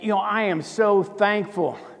I am so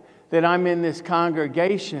thankful that I'm in this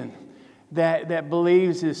congregation that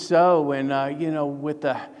believes is so. And,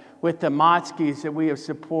 with the Motskis that we have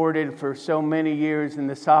supported for so many years in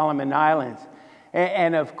the Solomon Islands.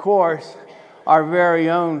 And of course, our very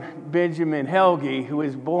own Benjamin Helge, who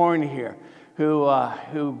was born here,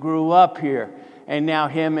 who grew up here. And now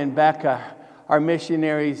him and Becca are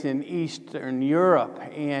missionaries in Eastern Europe.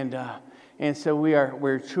 And so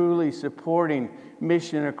we're truly supporting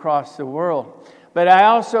mission across the world. But I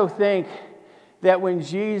also think that when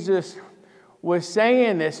Jesus was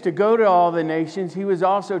saying this, to go to all the nations, he was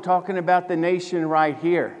also talking about the nation right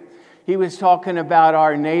here. He was talking about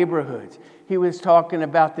our neighborhoods. He was talking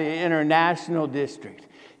about the international district.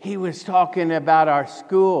 He was talking about our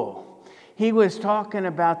school. He was talking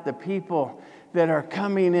about the people that are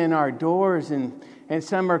coming in our doors, and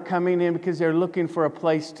some are coming in because they're looking for a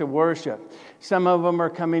place to worship. Some of them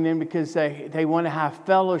are coming in because they want to have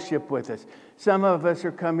fellowship with us. Some of us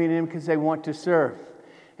are coming in because they want to serve.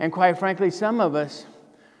 And quite frankly, some of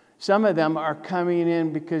them are coming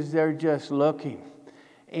in because they're just looking.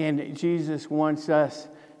 And Jesus wants us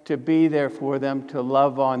to be there for them, to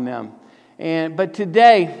love on them. But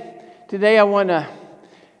today I want to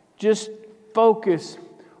just focus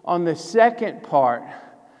on the second part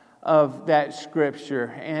of that scripture,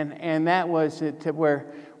 and that was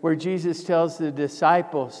where Jesus tells the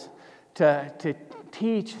disciples to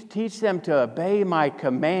teach them to obey my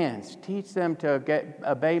commands. Teach them to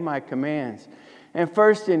obey my commands. And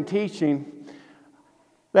first in teaching,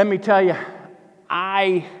 let me tell you,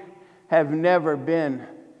 I have never been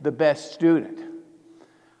the best student.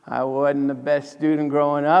 I wasn't the best student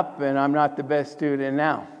growing up, and I'm not the best student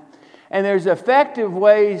now. And there's effective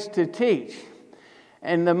ways to teach.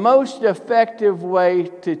 And the most effective way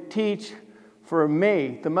to teach for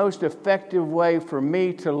me, the most effective way for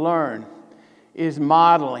me to learn is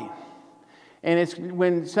modeling. And it's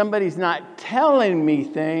when somebody's not telling me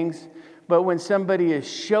things, but when somebody is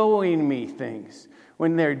showing me things,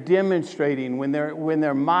 when they're demonstrating, when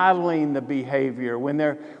they're modeling the behavior, when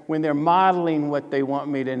they're modeling what they want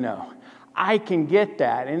me to know. I can get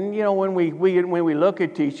that. And when we look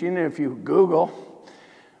at teaching, and if you Google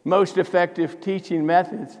most effective teaching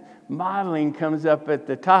methods, modeling comes up at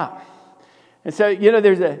the top. And so,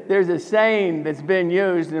 there's a saying that's been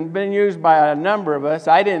used by a number of us.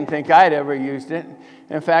 I didn't think I'd ever used it.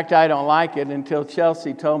 In fact, I don't like it until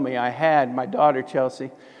Chelsea told me my daughter Chelsea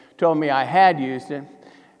told me I had used it.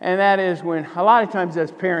 And that is when, a lot of times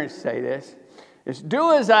as parents say this, is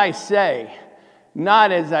do as I say,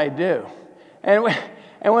 not as I do. And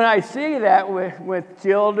when I see that with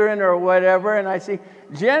children or whatever, and I see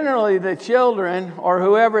generally the children or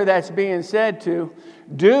whoever that's being said to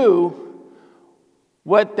do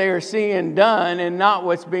what they're seeing done and not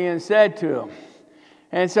what's being said to them.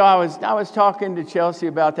 And so I was talking to Chelsea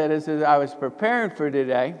about that as I was preparing for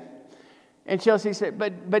today. And Chelsea said,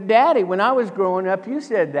 but Daddy, when I was growing up, you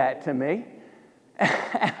said that to me.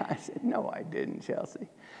 I said, no, I didn't, Chelsea.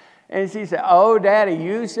 And she said, oh, Daddy,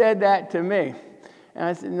 you said that to me. And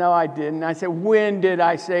I said, no, I didn't. I said, when did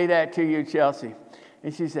I say that to you, Chelsea?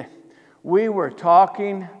 And she said, we were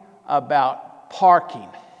talking about parking.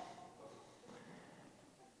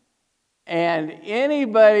 And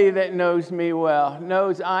anybody that knows me well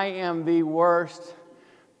knows I am the worst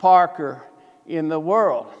parker in the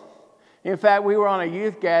world. In fact, we were on a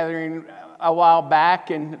youth gathering a while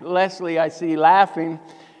back, and Leslie, I see, laughing,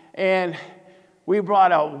 and we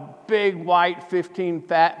brought a big white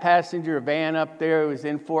 15-passenger van up there. It was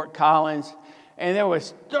in Fort Collins, and there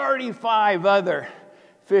was 35 other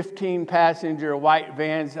 15-passenger white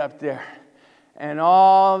vans up there. And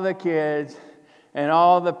all the kids and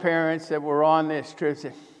all the parents that were on this trip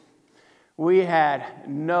said, we had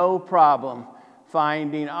no problem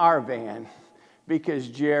finding our van because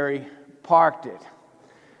Jerry parked it.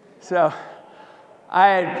 So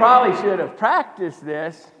I probably should have practiced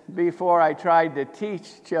this before I tried to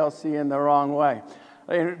teach Chelsea in the wrong way.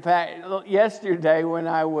 In fact, yesterday when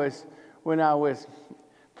I was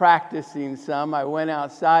practicing some, I went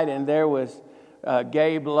outside and there was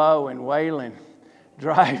Gabe Lowe and Waylon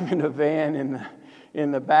driving a van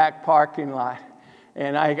in the back parking lot.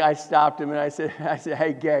 And I stopped him and I said,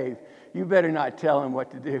 hey, Gabe, you better not tell him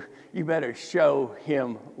what to do. You better show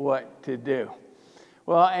him what to do.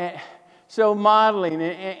 Well, so modeling,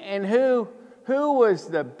 and who was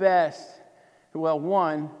the best? Well,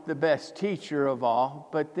 one, the best teacher of all,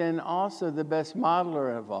 but then also the best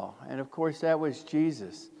modeler of all. And of course, that was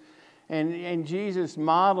Jesus. And Jesus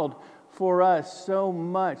modeled for us so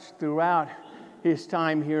much throughout his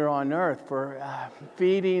time here on earth, for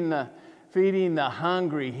feeding the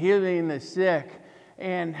hungry, healing the sick,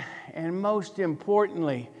 And most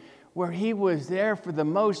importantly, where he was there for the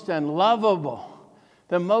most unlovable.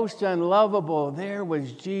 The most unlovable, there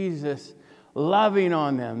was Jesus loving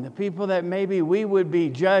on them. The people that maybe we would be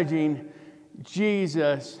judging,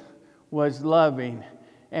 Jesus was loving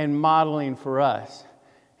and modeling for us.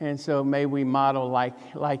 And so may we model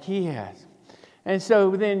like he has. And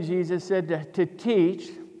so then Jesus said to teach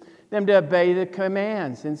them to obey the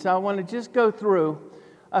commands. And so I want to just go through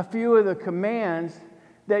a few of the commands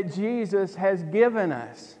that Jesus has given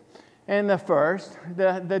us. And the first,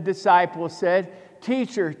 the disciples said,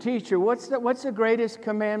 Teacher, what's the greatest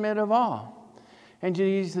commandment of all? And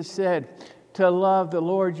Jesus said, to love the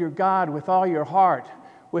Lord your God with all your heart,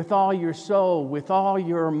 with all your soul, with all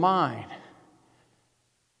your mind.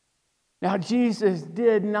 Now, Jesus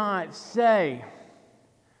did not say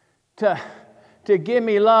to give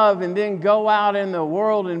me love and then go out in the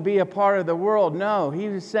world and be a part of the world. No, he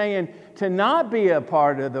was saying to not be a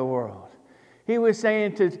part of the world. He was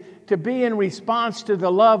saying to be in response to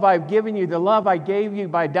the love I've given you, the love I gave you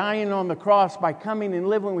by dying on the cross, by coming and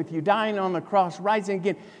living with you, dying on the cross, rising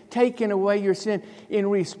again, taking away your sin. In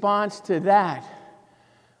response to that,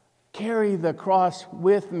 carry the cross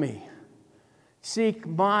with me. Seek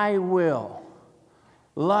my will.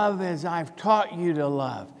 Love as I've taught you to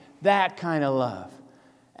love. That kind of love.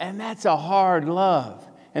 And that's a hard love.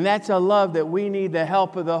 And that's a love that we need the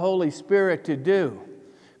help of the Holy Spirit to do.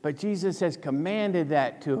 But Jesus has commanded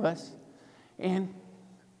that to us. And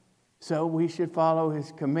so we should follow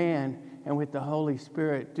his command and with the Holy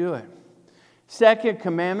Spirit do it. Second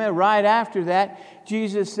commandment, right after that,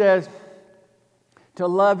 Jesus says to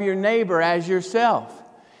love your neighbor as yourself.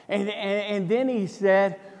 And then he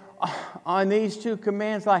said on these two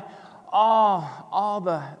commands, like all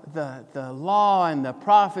the law and the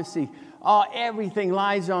prophecy, everything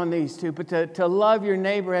lies on these two, but to love your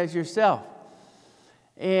neighbor as yourself.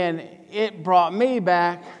 And it brought me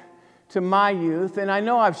back to my youth. And I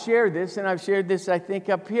know I've shared this, I think,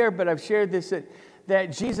 up here, but I've shared this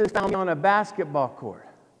that Jesus found me on a basketball court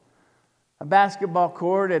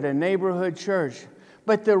at a neighborhood church.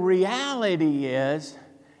 But the reality is,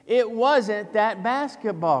 it wasn't that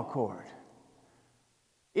basketball court.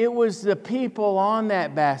 It was the people on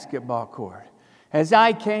that basketball court. As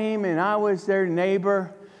I came and I was their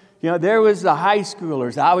neighbor, there was the high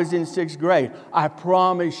schoolers. I was in 6th grade. I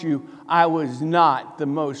promise you, I was not the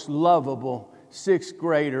most lovable 6th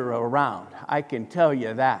grader around. I can tell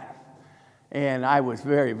you that. And I was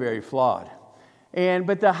very, very flawed.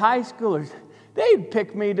 But the high schoolers, they'd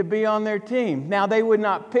pick me to be on their team. Now, they would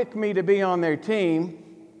not pick me to be on their team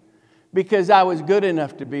because I was good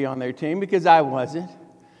enough to be on their team, because I wasn't.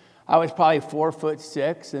 I was probably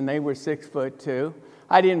 4'6", and they were 6'2".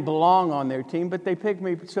 I didn't belong on their team, but they picked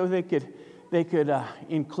me so they could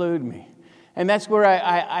include me. And that's where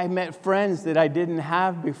I met friends that I didn't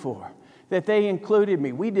have before, that they included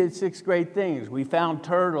me. We did 6th grade things. We found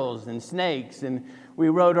turtles and snakes, and we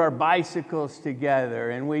rode our bicycles together,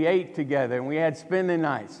 and we ate together, and we had spending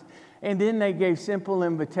nights. And then they gave simple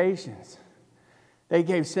invitations. They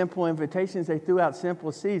threw out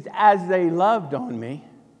simple seeds as they loved on me.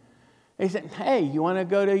 They said, hey, you want to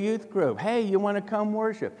go to a youth group? Hey, you want to come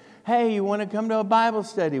worship? Hey, you want to come to a Bible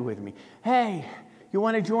study with me? Hey, you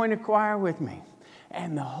want to join a choir with me?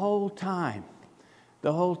 And the whole time,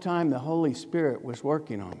 the Holy Spirit was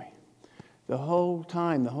working on me. The whole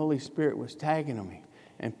time, the Holy Spirit was tagging on me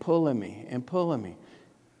and pulling me,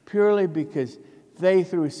 purely because they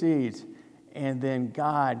threw seeds, and then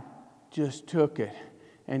God just took it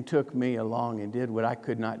and took me along and did what I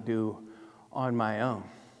could not do on my own.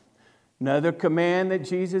 Another command that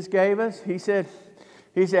Jesus gave us, he said,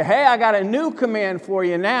 hey, I got a new command for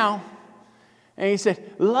you now. And he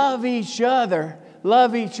said, love each other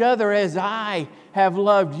as I have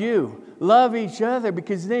loved you. Love each other,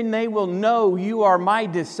 because then they will know you are my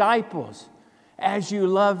disciples as you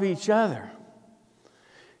love each other.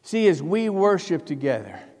 See, as we worship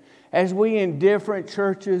together, as we in different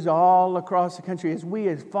churches all across the country, as we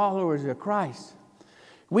as followers of Christ,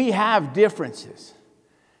 we have differences.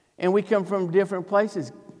 And we come from different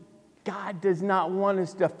places. God does not want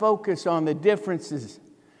us to focus on the differences.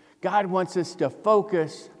 God wants us to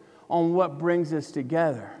focus on what brings us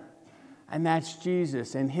together. And that's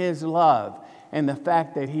Jesus and his love and the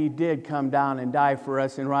fact that he did come down and die for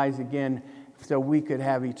us and rise again so we could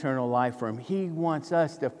have eternal life for him. He wants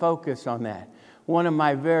us to focus on that. One of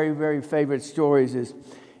my very, very favorite stories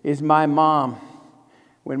is my mom.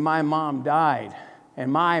 When my mom died,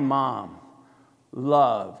 and my mom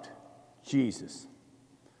loved Jesus.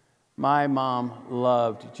 My mom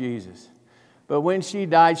loved Jesus. But when she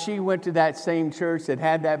died, she went to that same church that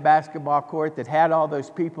had that basketball court, that had all those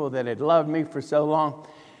people that had loved me for so long.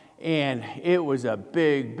 And it was a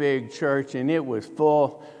big, big church, and it was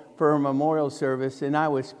full for a memorial service. And I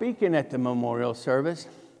was speaking at the memorial service,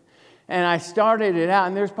 and I started it out,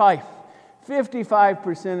 and there's probably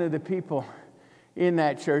 55% of the people in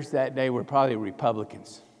that church that day were probably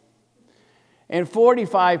Republicans. And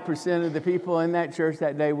 45% of the people in that church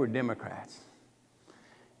that day were Democrats.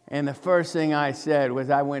 And the first thing I said was,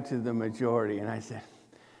 I went to the majority, and I said,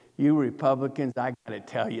 you Republicans, I got to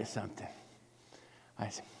tell you something. I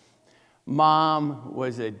said, Mom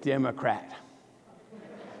was a Democrat.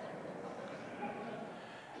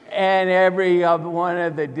 And every one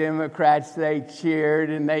of the Democrats, they cheered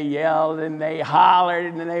and they yelled and they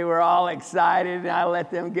hollered and they were all excited. And I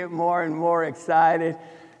let them get more and more excited.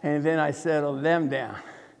 And then I settled them down.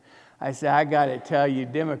 I said, I got to tell you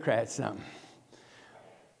Democrats something.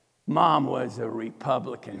 Mom was a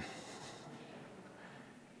Republican.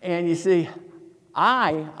 And you see,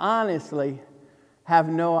 I honestly have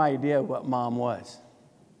no idea what Mom was.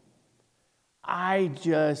 I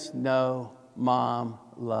just know Mom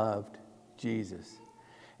loved Jesus.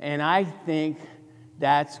 And I think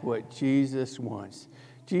that's what Jesus wants.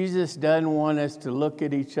 Jesus doesn't want us to look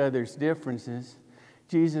at each other's differences.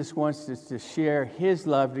 Jesus wants us to share his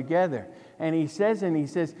love together. And he says,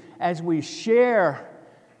 as we share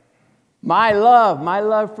my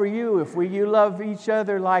love for you, if you love each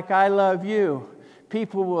other like I love you,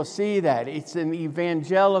 people will see that. It's an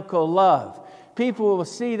evangelical love. People will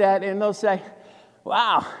see that and they'll say,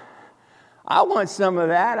 wow, I want some of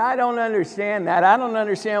that. I don't understand that. I don't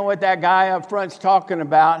understand what that guy up front's talking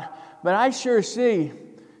about. But I sure see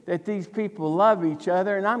that these people love each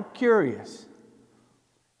other, and I'm curious.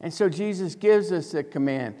 And so Jesus gives us a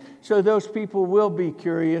command. So those people will be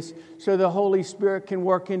curious, so the Holy Spirit can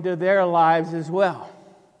work into their lives as well.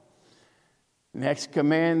 Next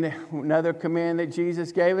command, another command that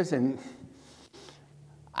Jesus gave us, and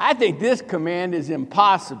I think this command is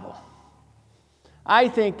impossible. I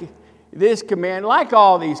think this command, like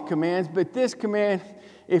all these commands, but this command,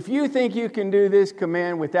 if you think you can do this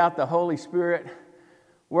command without the Holy Spirit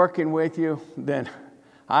working with you, then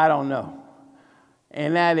I don't know.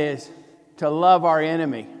 And that is to love our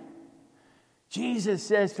enemy. Jesus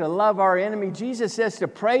says to love our enemy. Jesus says to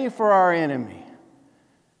pray for our enemy.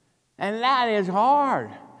 And that is hard.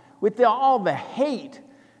 With all the hate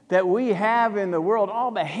that we have in the world,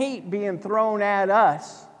 all the hate being thrown at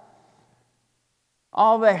us,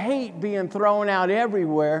 all the hate being thrown out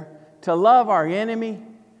everywhere, to love our enemy,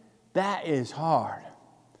 that is hard.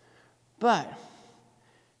 But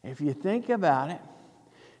if you think about it,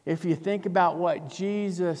 if you think about what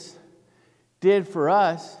Jesus did for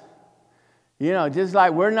us, just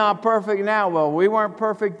like we're not perfect now. Well, we weren't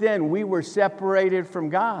perfect then. We were separated from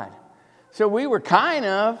God. So we were kind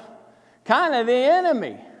of the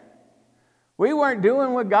enemy. We weren't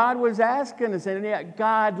doing what God was asking us, and yet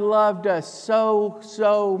God loved us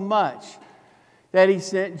so much that he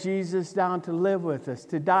sent Jesus down to live with us,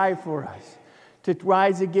 to die for us, to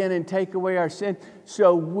rise again and take away our sin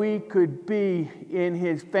so we could be in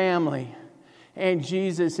his family. And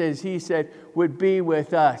Jesus, as he said, would be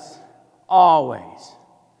with us always,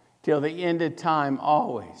 till the end of time,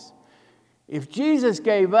 always. If Jesus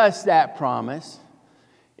gave us that promise,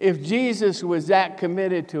 if Jesus was that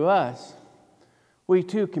committed to us, we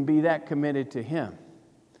too can be that committed to him.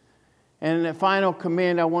 And the final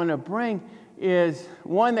command I want to bring is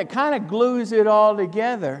one that kind of glues it all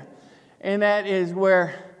together. And that is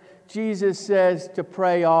where Jesus says to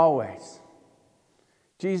pray always.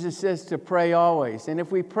 Jesus says to pray always. And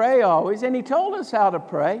if we pray always, and he told us how to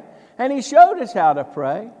pray, and he showed us how to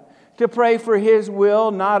pray for his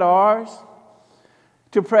will, not ours,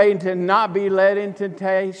 to pray to not be led into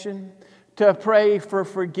temptation, to pray for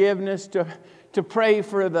forgiveness, to pray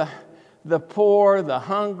for the poor, the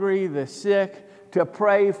hungry, the sick, to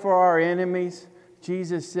pray for our enemies.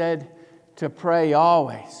 Jesus said to pray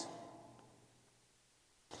always.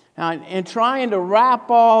 Now, in trying to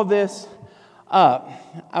wrap all this up,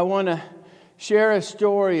 I want to share a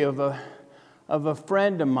story of a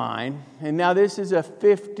friend of mine. And now this is a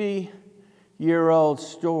 50-year-old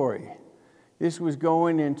story. This was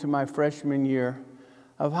going into my freshman year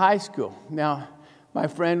of high school. Now, my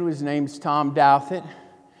friend was named Tom Douthit.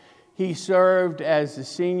 He served as the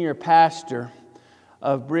senior pastor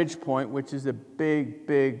of Bridgepoint, which is a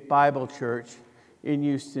big Bible church in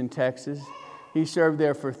Houston, Texas. He served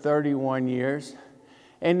there for 31 years.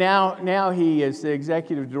 And now he is the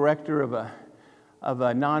executive director of a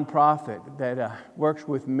nonprofit that works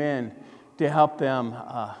with men to help them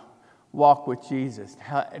walk with Jesus,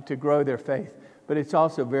 to grow their faith. But it's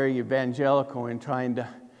also very evangelical in trying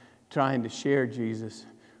to share Jesus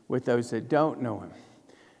with those that don't know him.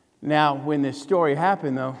 Now, when this story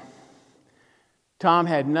happened, though, Tom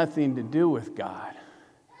had nothing to do with God.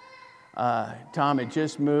 Tom had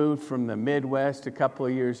just moved from the Midwest a couple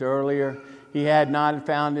of years earlier. He had not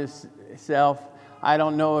found himself. I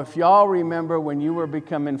don't know if y'all remember when you were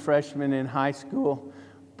becoming freshmen in high school,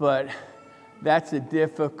 but that's a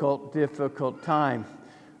difficult time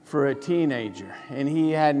for a teenager. And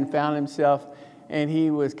he hadn't found himself, and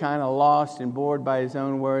he was kind of lost and bored by his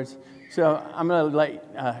own words. So I'm going to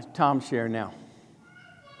let Tom share now.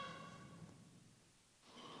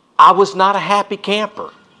 I was not a happy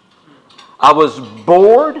camper. I was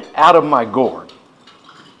bored out of my gourd.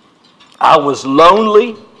 I was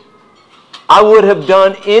lonely. I would have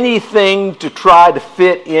done anything to try to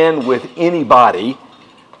fit in with anybody.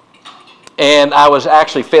 And I was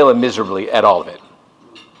actually failing miserably at all of it,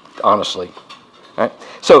 honestly. Right?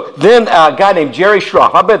 So then a guy named Jerry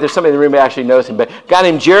Shroff, I bet there's somebody in the room who actually knows him, but a guy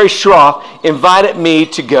named Jerry Shroff invited me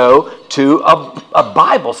to go to a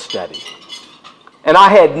Bible study. And I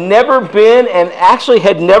had never been and actually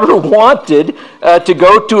had never wanted to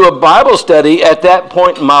go to a Bible study at that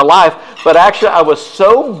point in my life. But actually I was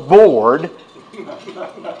so bored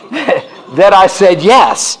that I said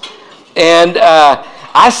yes. And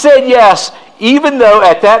I said yes, even though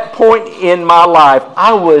at that point in my life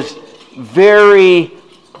I was very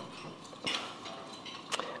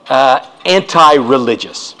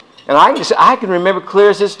anti-religious. And I can remember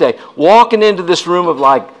clear as this day, walking into this room of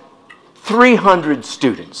like 300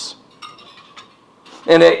 students.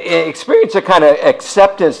 And experience a kind of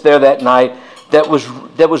acceptance there that night that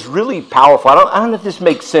was really powerful. I don't know if this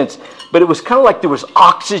makes sense, but it was kind of like there was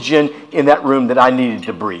oxygen in that room that I needed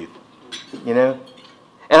to breathe. You know?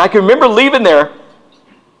 And I can remember leaving there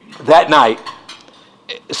that night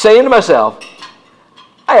saying to myself,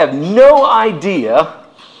 I have no idea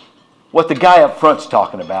what the guy up front's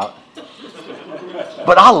talking about,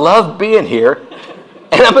 but I love being here.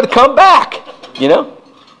 And I'm going to come back, you know?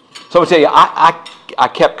 So I'm going to tell you, I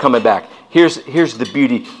kept coming back. Here's the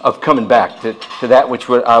beauty of coming back to that which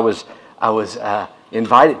I was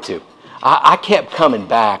invited to. I kept coming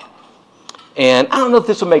back, and I don't know if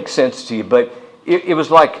this will make sense to you, but it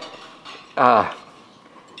was like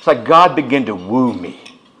it's like God began to woo me.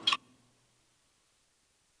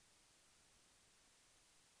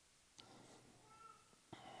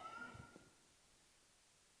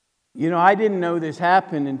 You know, I didn't know this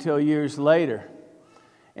happened until years later.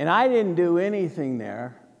 And I didn't do anything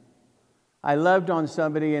there. I loved on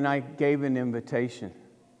somebody and I gave an invitation.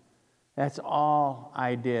 That's all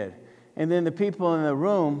I did. And then the people in the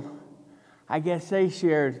room, I guess they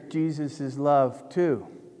shared Jesus' love too.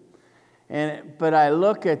 But I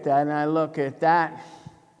look at that,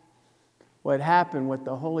 what happened, what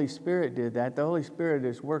the Holy Spirit did, that the Holy Spirit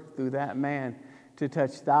has worked through that man to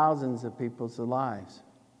touch thousands of people's lives.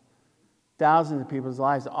 Thousands of people's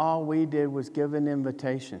lives. All we did was give an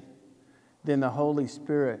invitation. Then the Holy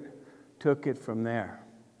Spirit took it from there.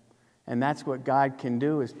 And that's what God can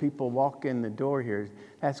do as people walk in the door here.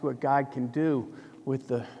 That's what God can do with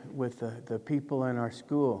the people in our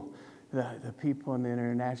school, the people in the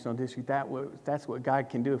international district. That's what God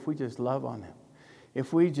can do if we just love on them.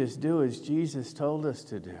 If we just do as Jesus told us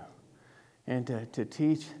to do. And to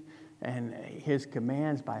teach and his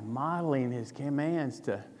commands by modeling his commands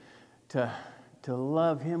to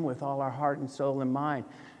love him with all our heart and soul and mind,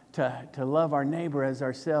 to love our neighbor as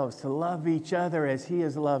ourselves, to love each other as he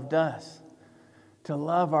has loved us, to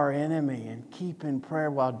love our enemy and keep in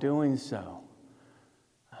prayer while doing so.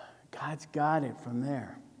 God's got it from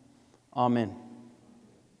there. Amen.